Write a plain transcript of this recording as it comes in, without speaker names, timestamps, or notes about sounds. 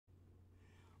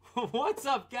What's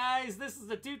up, guys? This is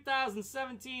the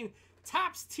 2017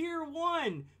 Topps Tier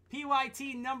 1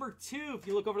 PYT number 2. If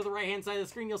you look over to the right-hand side of the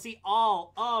screen, you'll see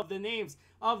all of the names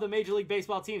of the Major League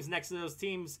Baseball teams. Next to those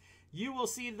teams, you will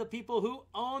see the people who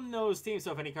own those teams.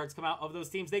 So if any cards come out of those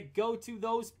teams, they go to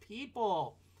those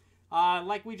people.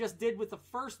 Like we just did with the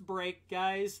first break,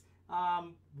 guys.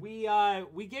 We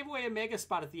gave away a mega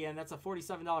spot at the end. That's a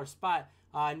 $47 spot.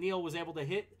 Neil was able to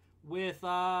hit with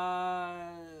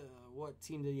what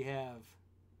team did he have?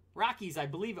 Rockies, I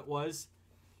believe it was.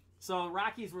 So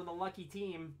Rockies were the lucky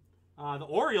team. The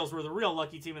Orioles were the real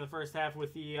lucky team in the first half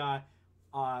with the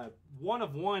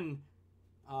one-of-one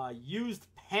used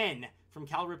pen from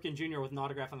Cal Ripken Jr. with an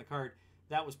autograph on the card.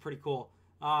 That was pretty cool.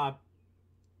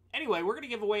 Anyway, we're going to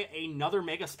give away another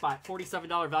mega spot,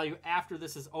 $47 value after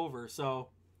this is over. So,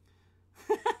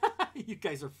 you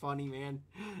guys are funny, man.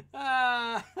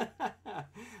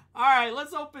 All right,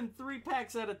 let's open 3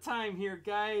 packs at a time here,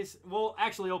 guys. We'll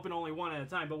actually open only 1 at a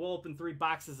time, but we'll open 3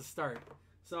 boxes to start.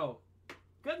 So,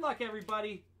 good luck,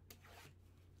 everybody.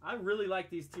 I really like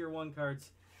these Tier 1 cards.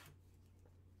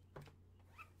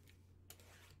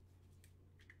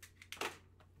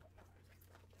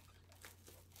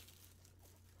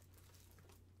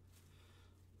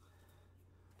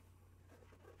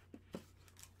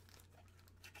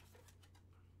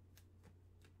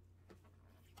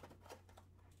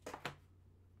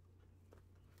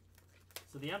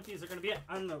 So the empties are going to be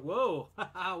on the... Whoa!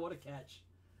 What a catch.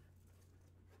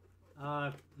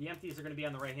 The empties are going to be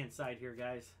on the right-hand side here,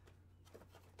 guys.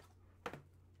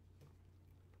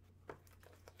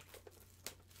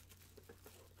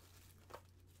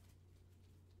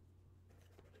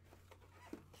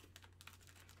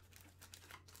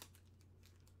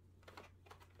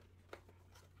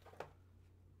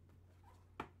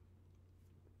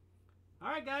 All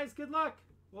right, guys. Good luck.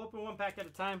 We'll open 1 pack at a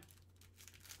time.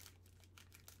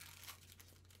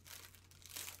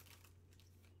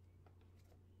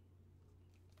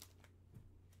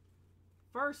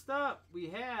 First up, we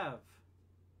have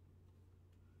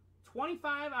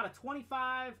 25 out of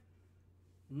 25.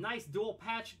 Nice dual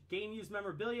patch game used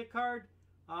memorabilia card.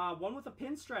 One with a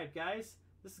pinstripe, guys.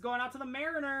 This is going out to the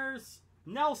Mariners.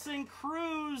 Nelson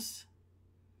Cruz.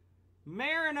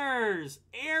 Mariners.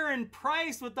 Aaron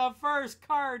Price with the first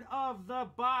card of the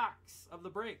box of the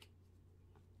break.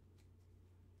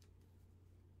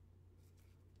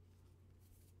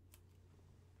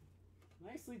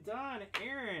 Nicely done,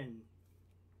 Aaron.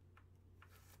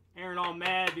 Aaron all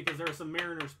mad because there are some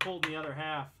Mariners pulled in the other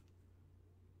half.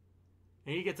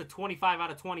 And he gets a 25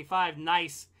 out of 25.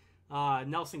 Nice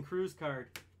Nelson Cruz card.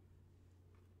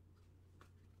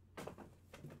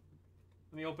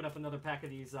 Let me open up another pack of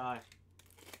these top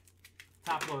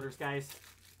loaders, guys.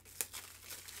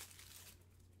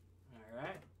 All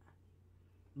right.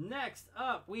 Next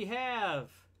up, we have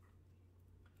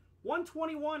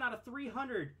 121 out of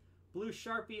 300. Blue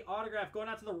Sharpie autograph going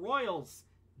out to the Royals.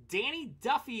 Danny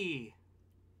Duffy.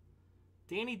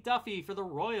 Danny Duffy for the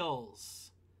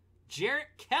Royals. Jarrett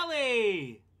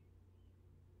Kelly.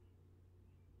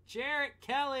 Jarrett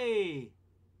Kelly.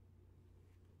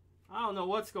 I don't know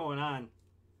what's going on.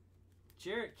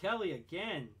 Jarrett Kelly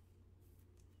again.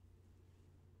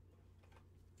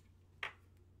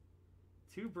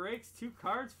 2 breaks, 2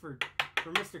 cards for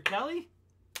Mr. Kelly.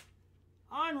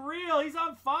 Unreal. He's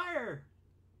on fire.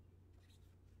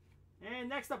 And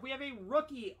next up, we have a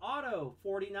rookie auto,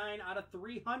 49 out of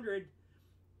 300.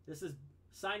 This is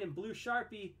signed in blue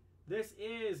Sharpie. This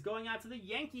is going out to the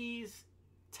Yankees.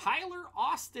 Tyler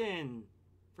Austin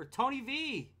for Tony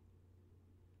V.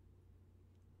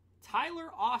 Tyler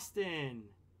Austin.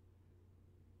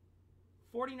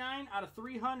 49 out of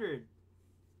 300. Is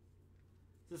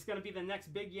this going to be the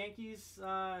next big Yankees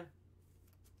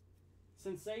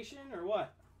sensation or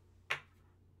what?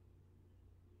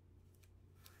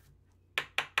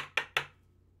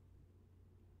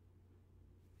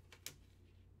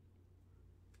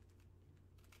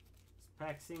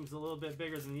 Pack seems a little bit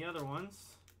bigger than the other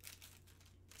ones.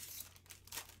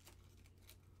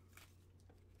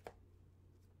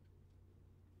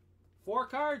 Four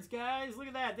cards, guys. Look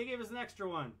at that. They gave us an extra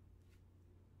one.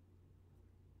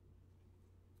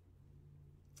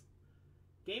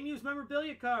 Game used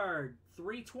memorabilia card.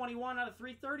 321 out of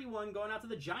 331 going out to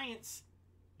the Giants.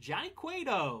 Johnny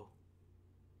Cueto.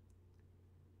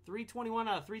 321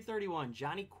 out of 331.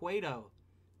 Johnny Cueto.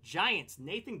 Giants.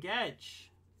 Nathan Gedge.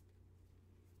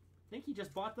 I think he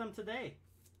just bought them today.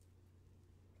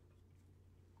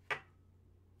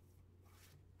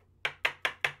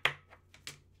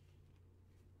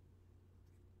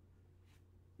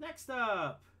 Next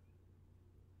up,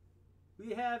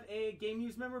 we have a game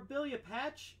used memorabilia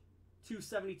patch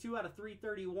 272 out of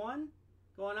 331.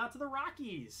 Going out to the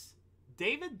Rockies.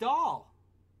 David Dahl.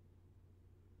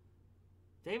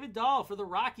 David Dahl for the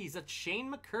Rockies. That's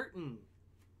Shane McCurtain,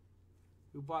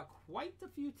 who bought quite a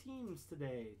few teams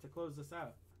today to close this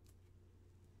out.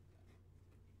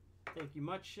 Thank you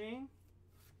much, Shane.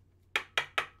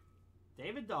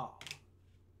 David Dahl.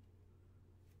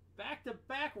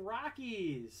 Back-to-back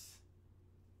Rockies.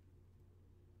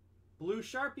 Blue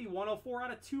Sharpie, 104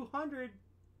 out of 200.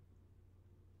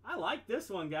 I like this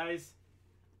one, guys.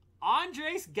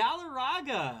 Andres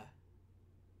Galarraga.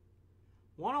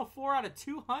 104 out of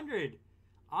 200.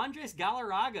 Andres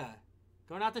Galarraga.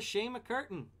 Going out to Shane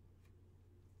McCurtain.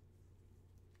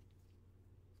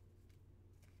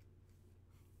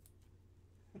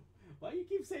 Why do you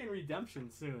keep saying redemption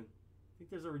soon? Think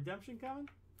there's a redemption coming?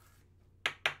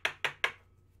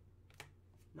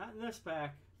 Not in this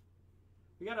pack.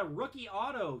 We got a rookie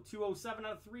auto, 207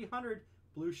 out of 300.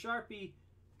 Blue Sharpie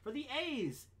for the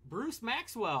A's. Bruce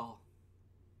Maxwell.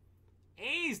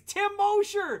 A's, Tim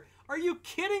Mosher. Are you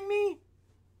kidding me?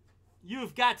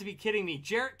 You've got to be kidding me.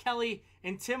 Jarrett Kelly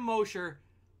and Tim Mosher,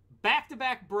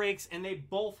 back-to-back breaks, and they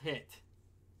both hit.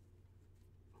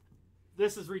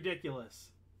 This is ridiculous.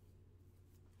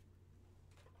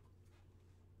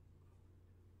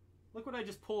 Look what I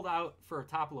just pulled out for a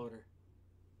top loader.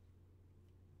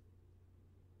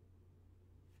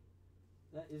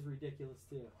 That is ridiculous,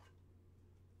 too.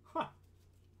 Huh.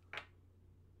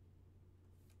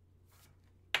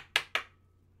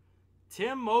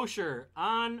 Tim Mosher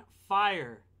on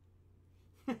fire.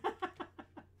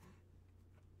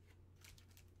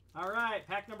 All right,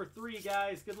 pack number 3,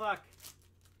 guys. Good luck.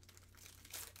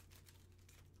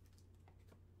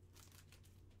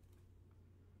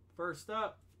 First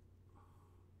up,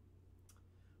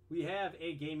 we have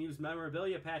a game-used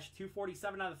memorabilia patch,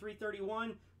 247 out of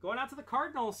 331. Going out to the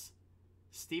Cardinals,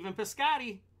 Stephen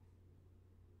Piscotty.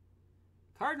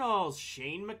 Cardinals,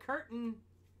 Shane McCurtain.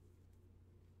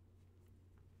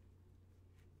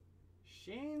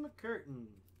 Shane McCurtain.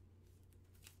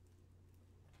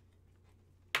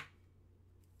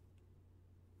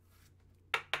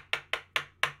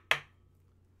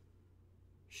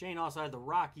 Shane also had the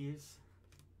Rockies.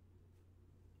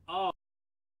 Oh,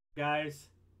 guys.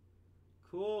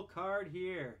 Cool card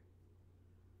here.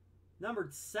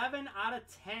 Numbered 7 out of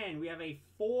 10. We have a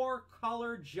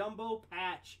 4-color jumbo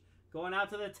patch going out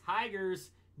to the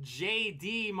Tigers,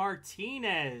 J.D.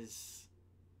 Martinez.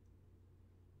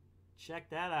 Check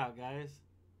that out, guys.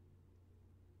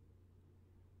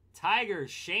 Tigers,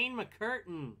 Shane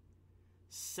McCurtain,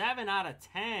 7 out of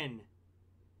 10.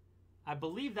 I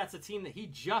believe that's a team that he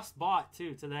just bought,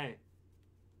 too, today.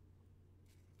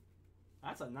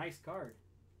 That's a nice card.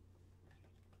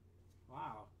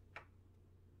 Wow.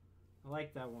 I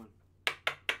like that one.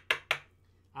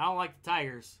 I don't like the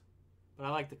Tigers, but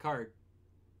I like the card.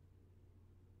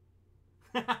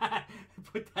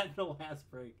 Put that in the last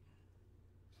break.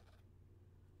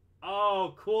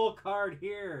 Oh, cool card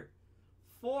here.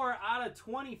 4 out of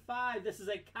 25. This is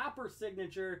a copper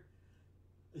signature.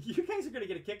 You guys are going to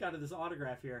get a kick out of this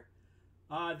autograph here.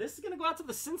 This is going to go out to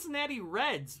the Cincinnati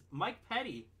Reds, Mike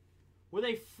Petty, with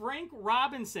a Frank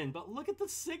Robinson. But look at the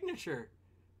signature.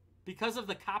 Because of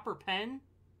the copper pen.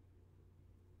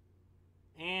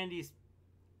 And he's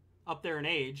up there in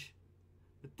age.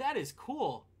 But that is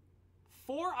cool.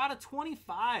 4 out of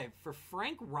 25 for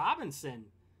Frank Robinson.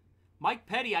 Mike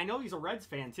Petty, I know he's a Reds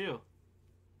fan too.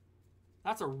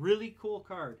 That's a really cool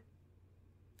card.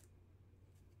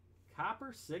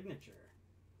 Copper signature.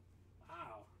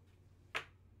 Wow.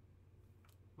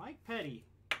 Mike Petty.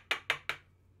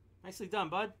 Nicely done,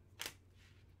 bud.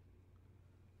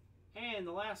 And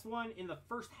the last one in the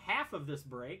first half of this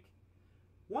break.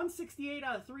 168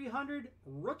 out of 300,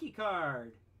 rookie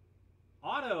card.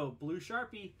 Auto, Blue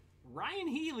Sharpie, Ryan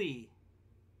Healy.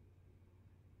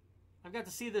 I've got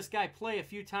to see this guy play a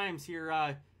few times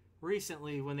here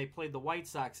recently when they played the White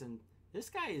Sox, and this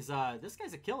guy's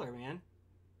a killer, man.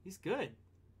 He's good.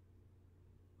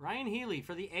 Ryan Healy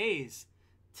for the A's.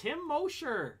 Tim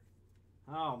Mosher.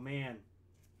 Oh man.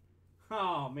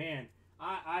 Oh man.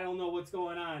 I don't know what's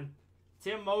going on.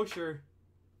 Tim Mosher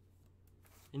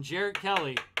and Jarrett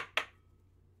Kelly.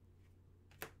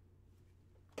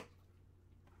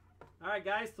 All right,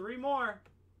 guys, 3 more.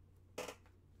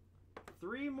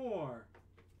 3 more.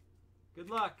 Good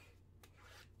luck.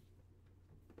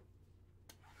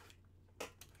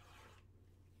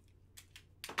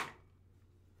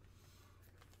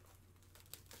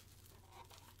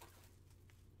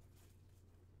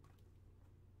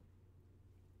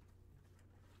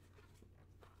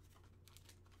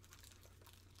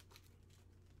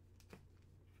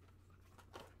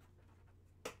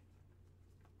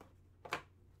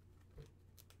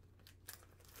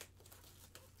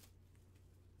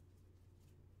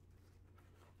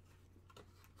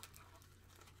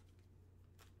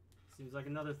 Seems like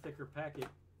another thicker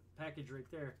package right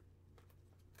there.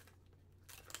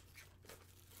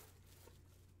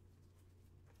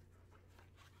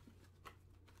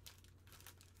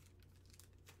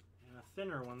 And a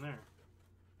thinner one there.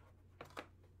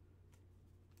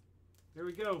 Here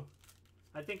we go.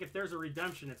 I think if there's a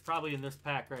redemption, it's probably in this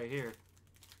pack right here.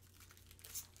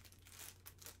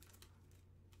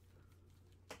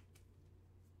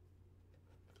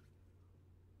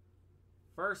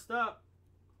 First up,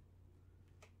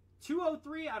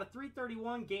 203 out of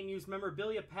 331 game used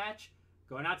memorabilia patch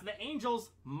going out to the Angels,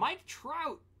 Mike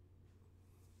Trout.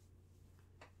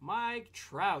 Mike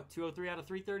Trout, 203 out of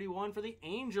 331 for the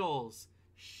Angels.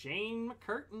 Shane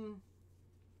McCurtain.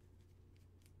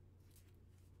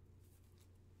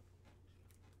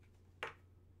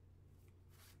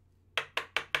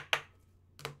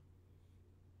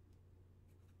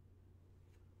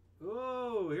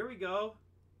 Oh, here we go.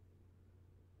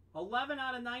 11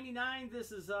 out of 99.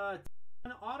 This is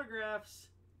 10 autographs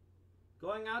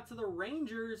going out to the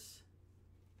Rangers.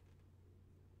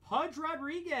 Pudge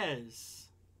Rodriguez.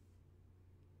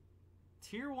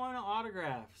 Tier 1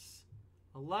 autographs.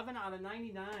 11 out of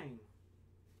 99.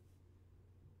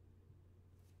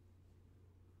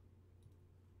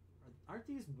 Aren't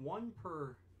these one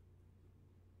per...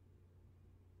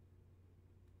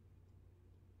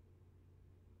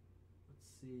 Let's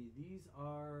see. These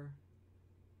are...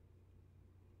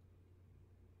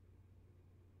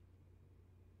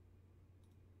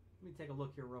 Let me take a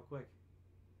look here real quick.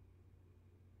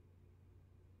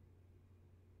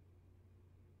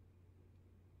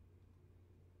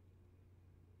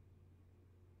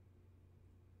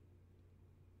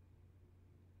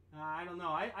 I don't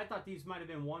know. I thought these might have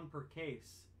been one per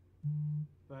case.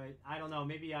 But I don't know.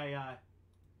 Maybe I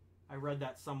read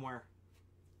that somewhere.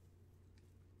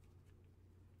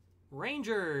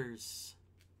 Rangers.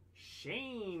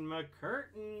 Shane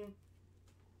McCurtain.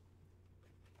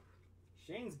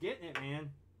 Shane's getting it,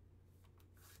 man.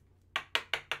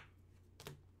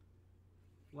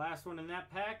 Last one in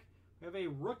that pack. We have a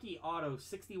rookie auto,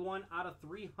 61 out of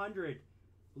 300.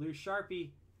 Blue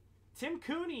Sharpie. Tim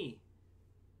Cooney.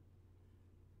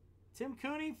 Tim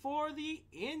Cooney for the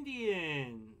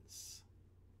Indians.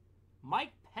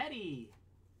 Mike Petty.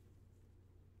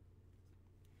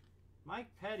 Mike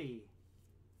Petty.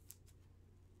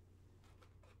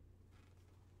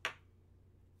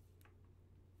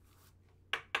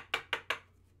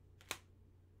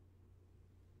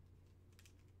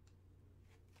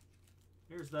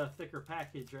 Here's the thicker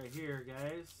package right here,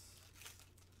 guys.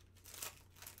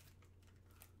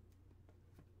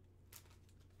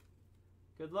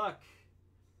 Good luck.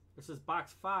 This is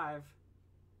box 5.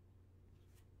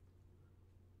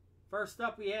 First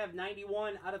up, we have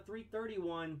 91 out of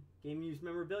 331 game used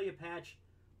memorabilia patch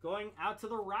going out to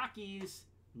the Rockies,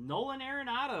 Nolan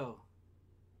Arenado.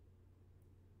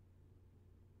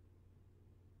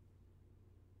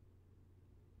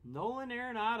 Nolan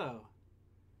Arenado.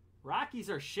 Rockies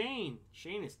are Shane.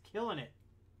 Shane is killing it.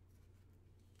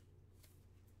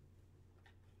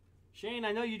 Shane,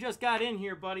 I know you just got in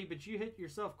here, buddy, but you hit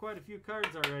yourself quite a few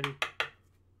cards already.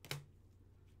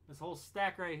 This whole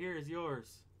stack right here is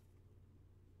yours.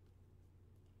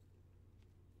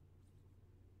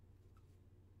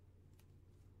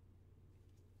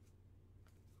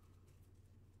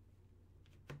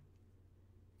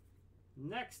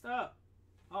 Next up.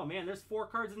 Oh, man, there's 4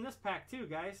 cards in this pack, too,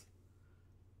 guys.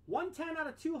 110 out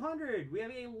of 200. We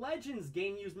have a Legends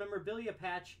game used memorabilia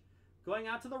patch going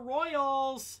out to the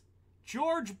Royals.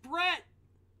 George Brett.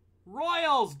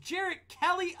 Royals. Jarrett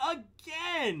Kelly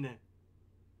again.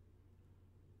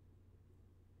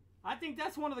 I think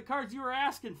that's one of the cards you were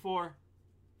asking for.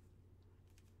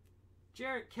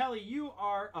 Jarrett Kelly, you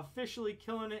are officially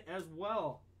killing it as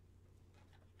well.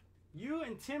 You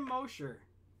and Tim Mosher.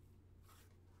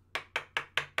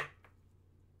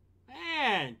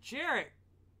 Man, Jarrett.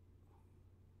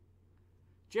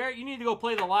 Jarrett, you need to go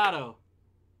play the lotto.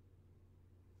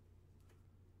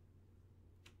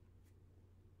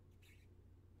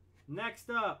 Next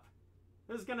up,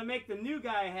 this is going to make the new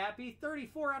guy happy.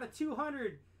 34 out of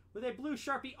 200 with a blue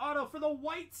Sharpie auto for the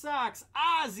White Sox.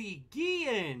 Ozzie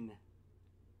Guillen.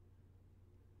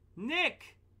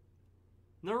 Nick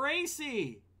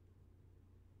Narasi.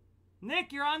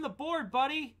 Nick, you're on the board,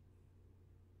 buddy.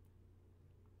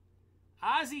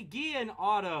 Ozzie Guillen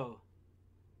auto.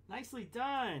 Nicely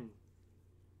done.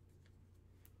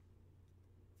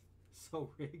 So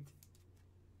rigged.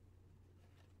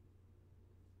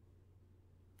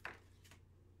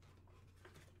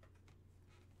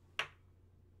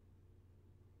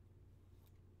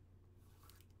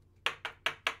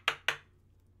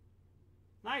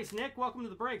 Nice, Nick. Welcome to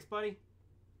the breaks, buddy.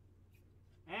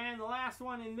 And the last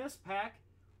one in this pack,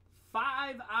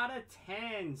 5 out of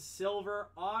 10 silver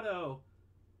auto.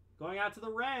 Going out to the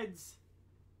Reds,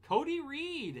 Cody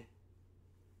Reed.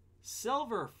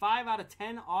 Silver, 5 out of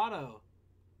 10 auto.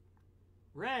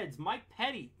 Reds, Mike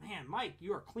Petty. Man, Mike,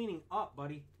 you are cleaning up,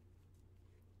 buddy.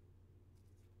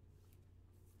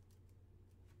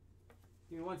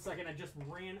 Give me 1 second. I just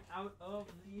ran out of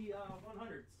the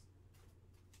 100s.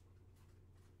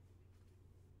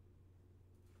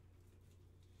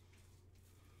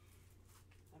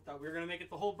 I thought we were going to make it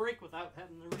the whole break without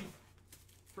having to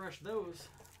refresh those.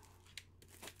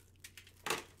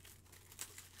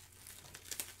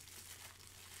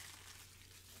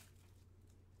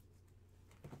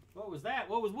 What was that?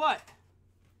 What was what?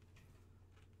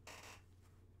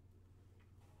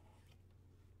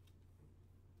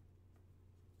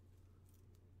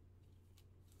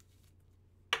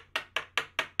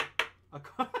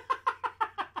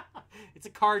 It's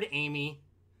a card, Amy.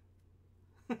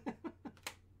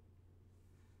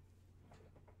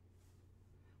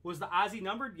 Was the Ozzy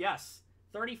numbered? Yes.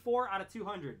 34 out of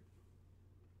 200.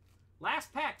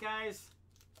 Last pack, guys.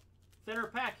 Thinner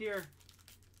pack here.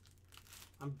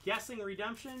 I'm guessing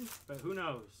redemption, but who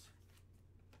knows?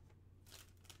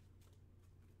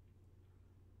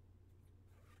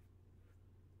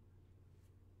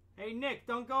 Hey, Nick,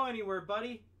 don't go anywhere,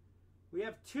 buddy. We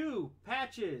have 2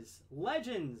 patches.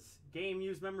 Legends game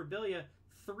used memorabilia.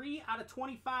 3 out of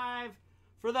 25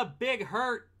 for the Big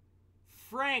Hurt.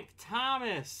 Frank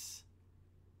Thomas.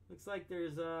 Looks like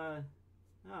there's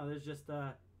there's just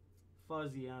a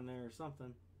fuzzy on there or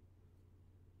something.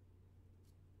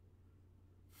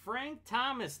 Frank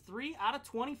Thomas, 3 out of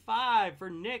 25 for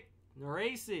Nick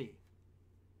Naracy.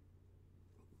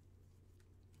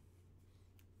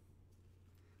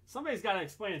 Somebody's got to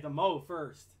explain it to Mo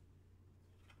first.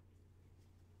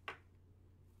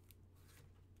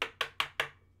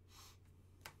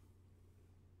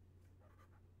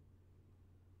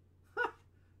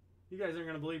 You guys aren't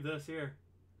going to believe this here.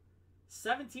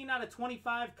 17 out of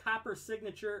 25 copper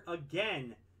signature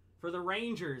again for the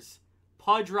Rangers.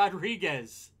 Pudge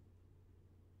Rodriguez.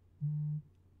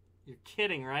 You're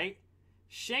kidding, right?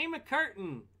 Shane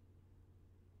McCurtain.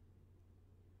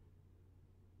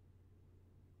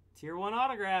 Tier 1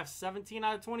 autographs, 17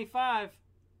 out of 25.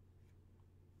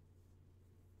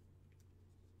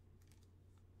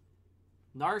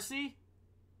 Narcy.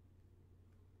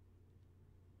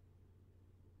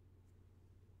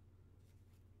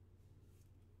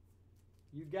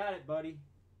 You got it, buddy.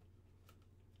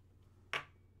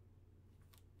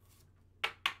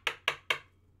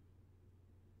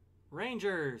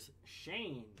 Rangers,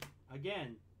 Shane,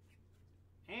 again.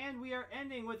 And we are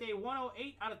ending with a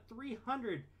 108 out of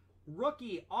 300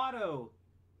 rookie auto.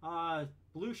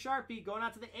 Blue Sharpie going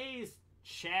out to the A's,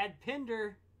 Chad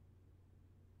Pinder.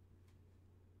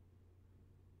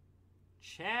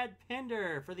 Chad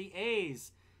Pinder for the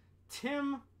A's.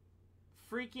 Tim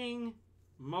freaking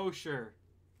Mosher.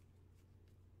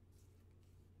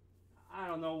 I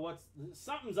don't know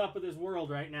something's up with this world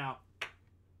right now.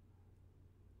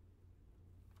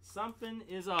 Something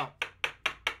is up.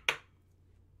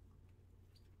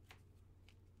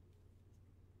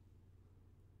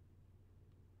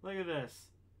 Look at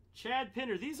this. Chad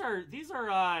Pinder. These are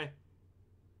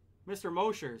Mr.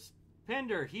 Moshers.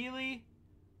 Pinder, Healy,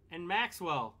 and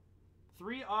Maxwell.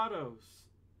 3 autos.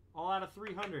 All out of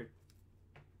 300.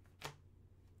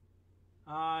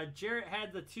 Jarrett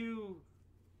had the 2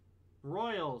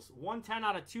 Royals. 110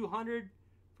 out of 200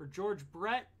 for George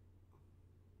Brett.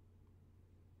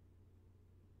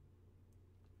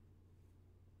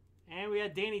 And we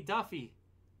had Danny Duffy.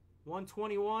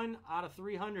 121 out of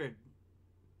 300.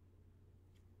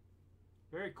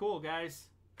 Very cool, guys.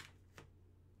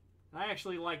 I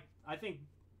think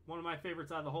one of my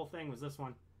favorites out of the whole thing was this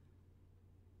one.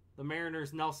 The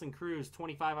Mariners, Nelson Cruz,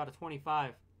 25 out of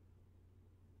 25.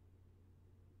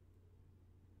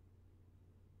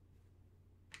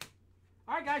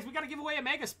 All right, guys, we got to give away a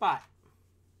mega spot.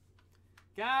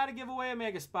 Got to give away a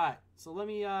mega spot. So let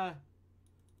me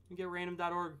get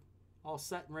random.org all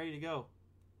set and ready to go.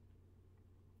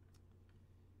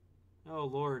 Oh,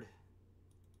 Lord.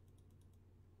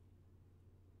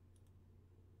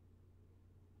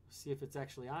 Let's see if it's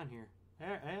actually on here.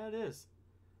 There it is.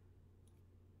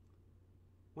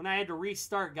 When I had to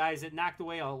restart, guys, it knocked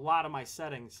away a lot of my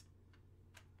settings.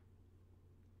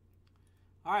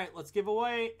 All right, let's give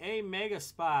away a mega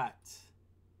spot.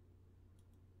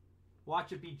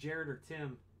 Watch it be Jared or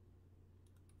Tim.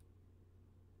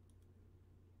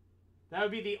 That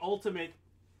would be the ultimate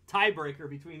tiebreaker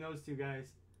between those two guys.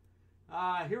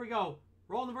 Here we go.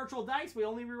 Rolling the virtual dice, we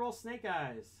only reroll snake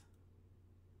eyes.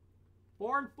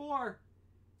 4 and 4.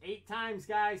 8 times,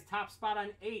 guys. Top spot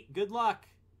on 8. Good luck.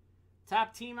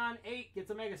 Top team on 8 gets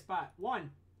a mega spot.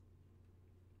 1,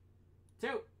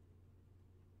 2,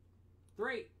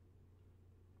 3,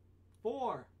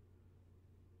 4,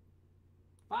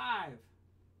 5,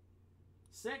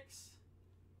 6,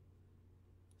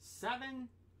 7,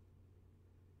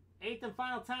 8th and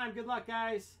final time. Good luck,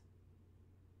 guys.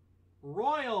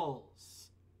 Royals.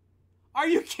 Are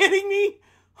you kidding me?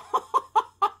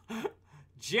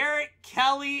 Jarrett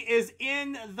Kelly is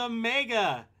in the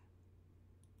mega.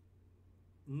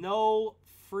 No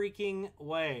freaking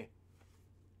way.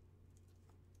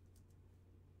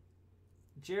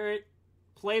 Jarrett,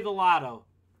 play the lotto.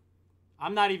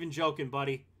 I'm not even joking,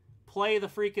 buddy. Play the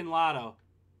freaking lotto.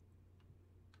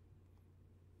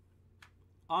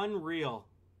 Unreal.